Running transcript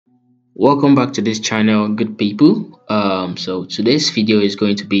Welcome back to this channel, good people. So today's video is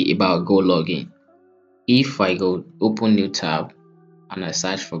going to be about Gologin. If I go open new tab and I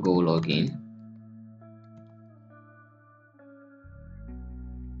search for Gologin,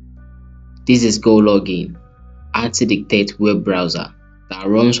 this is Gologin, anti-dictate web browser that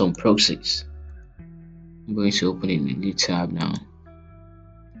runs on proxies. I'm going to open it in a new tab now,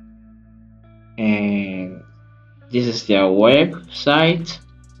 and this is their website.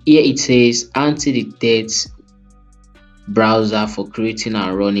 Here it says anti-dictate browser for creating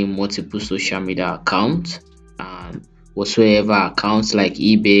and running multiple social media accounts and whatsoever accounts like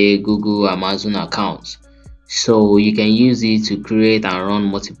eBay, Google, Amazon accounts. So you can use it to create and run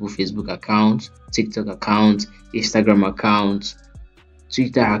multiple Facebook accounts, TikTok accounts, Instagram accounts,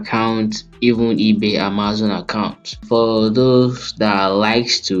 Twitter accounts, even eBay, Amazon accounts. For those that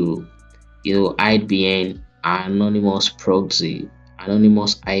likes to hide behind anonymous proxy,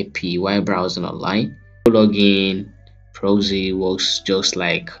 anonymous IP while browsing online, login proxy works just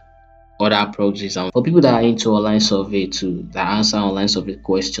like other proxies. And for people that are into online survey too, that answer online survey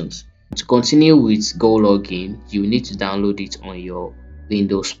questions, to continue with Gologin, you need to download it on your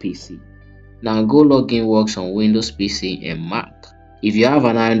Windows PC. Now Gologin works on Windows PC and Mac. If you have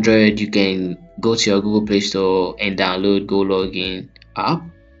an Android, you can go to your Google Play Store and download Gologin app,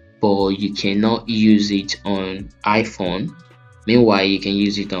 but you cannot use it on iPhone. Meanwhile, you can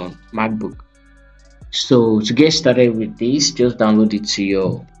use it on MacBook. So to get started with this, just download it to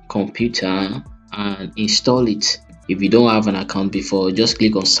your computer and install it. If you don't have an account before, just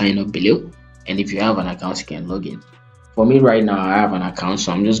click on sign up below, and if you have an account, you can log in. For me right now, I have an account,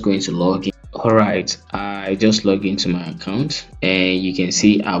 so I'm just going to log in. Alright, I just log into my account, and you can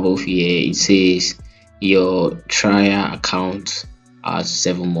see above here it says your trial account has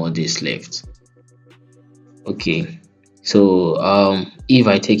 7 more days left. Okay, so if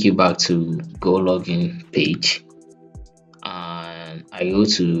I take you back to Gologin page and I go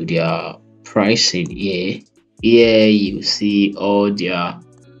to their pricing here you see all their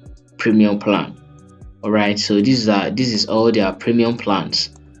premium plan. All right, so this is all their premium plans,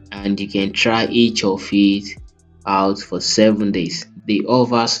 and you can try each of it out for 7 days. They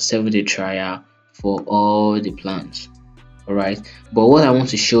offer 7-day trial for all the plans. All right, but what I want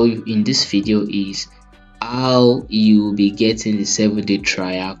to show you in this video is how you will be getting the 7-day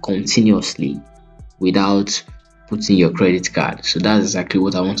trial continuously without putting your credit card. So that's exactly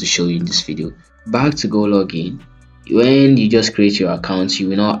what I want to show you in this video. Back to Gologin. When you just create your account, you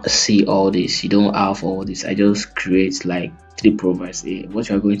will not see all this. You don't have all this. I just create like 3 profiles here. What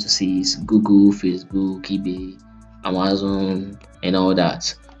you are going to see is Google, Facebook, eBay, Amazon, and all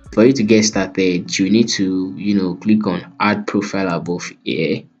that. For you to get started, you need to click on add profile above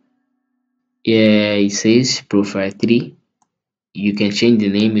here. Yeah, it says profile 3. You can change the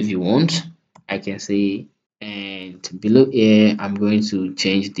name if you want. I can say, and below here I'm going to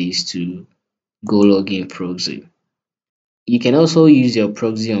change this to Gologin proxy. You can also use your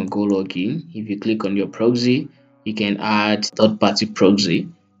proxy on Gologin. If you click on your proxy, you can add third-party proxy.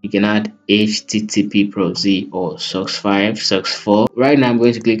 You can add HTTP proxy or SOCKS 5, SOCKS 4. Right now I'm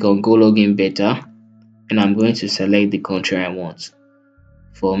going to click on Gologin beta, and I'm going to select the country I want.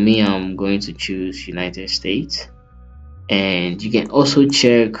 For me, I'm going to choose United States, and you can also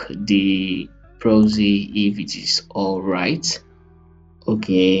check the proxy if it is all right.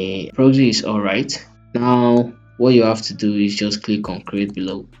 Okay, proxy is all right. Now what you have to do is just click on create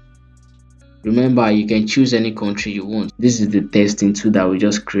below. Remember, you can choose any country you want. This is the testing tool that we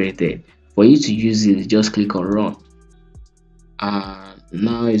just created. For you to use it, just click on run, and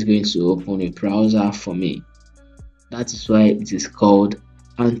now it's going to open a browser for me. That is why it is called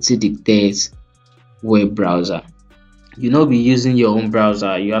anti-dictate web browser. You'll not be using your own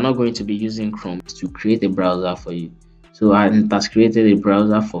browser. You are not going to be using Chrome to create a browser for you. So it has created a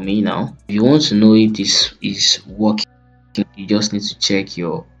browser for me now. If you want to know if this is working, you just need to check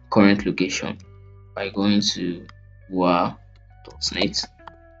your current location by going to wah.net.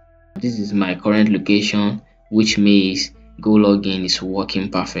 This is my current location, which means Gologin is working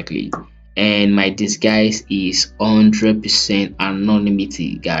perfectly, and my disguise is 100%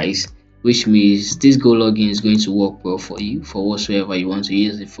 anonymity, guys, which means this Gologin is going to work well for you for whatsoever you want to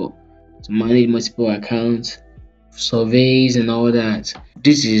use it for, to manage multiple accounts, surveys, and all that.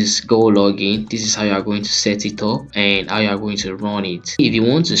 This is Gologin. This is how you are going to set it up and how you are going to run it. If you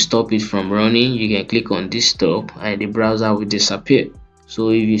want to stop it from running, you can click on this stop and the browser will disappear. So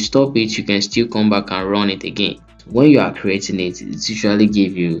if you stop it, you can still come back and run it again. When you are creating it, it usually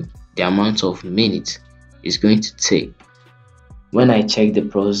give you the amount of minutes it's going to take. When I checked the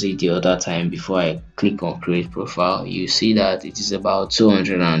proxy the other time before I click on create profile, you see that it is about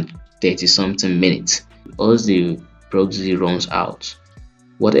 200 30 something minutes. Once the proxy runs out,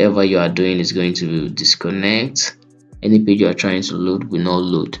 whatever you are doing is going to disconnect. Any page you are trying to load will not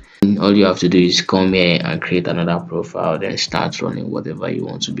load. And all you have to do is come here and create another profile, then start running whatever you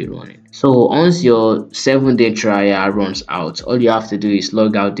want to be running. So once your 7-day trial runs out, all you have to do is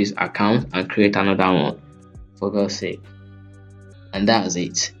log out this account and create another one, for God's sake, and that's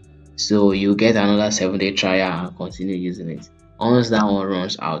it. So you get another 7-day trial and continue using it. Once that one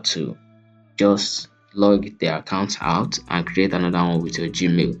runs out too, just log the account out and create another one with your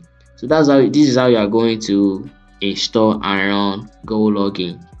Gmail. So this is how you are going to install and run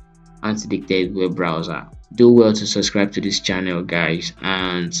Gologin anti-dictate web browser. Do well to subscribe to this channel, guys,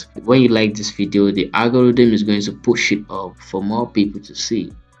 and when you like this video, the algorithm is going to push it up for more people to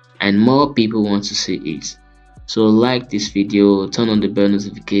see, and more people want to see it. So like this video, turn on the bell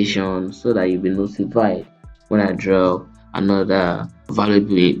notification so that you'll be notified when I drop another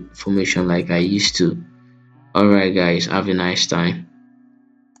valuable information like I used to. Alright guys, have a nice time.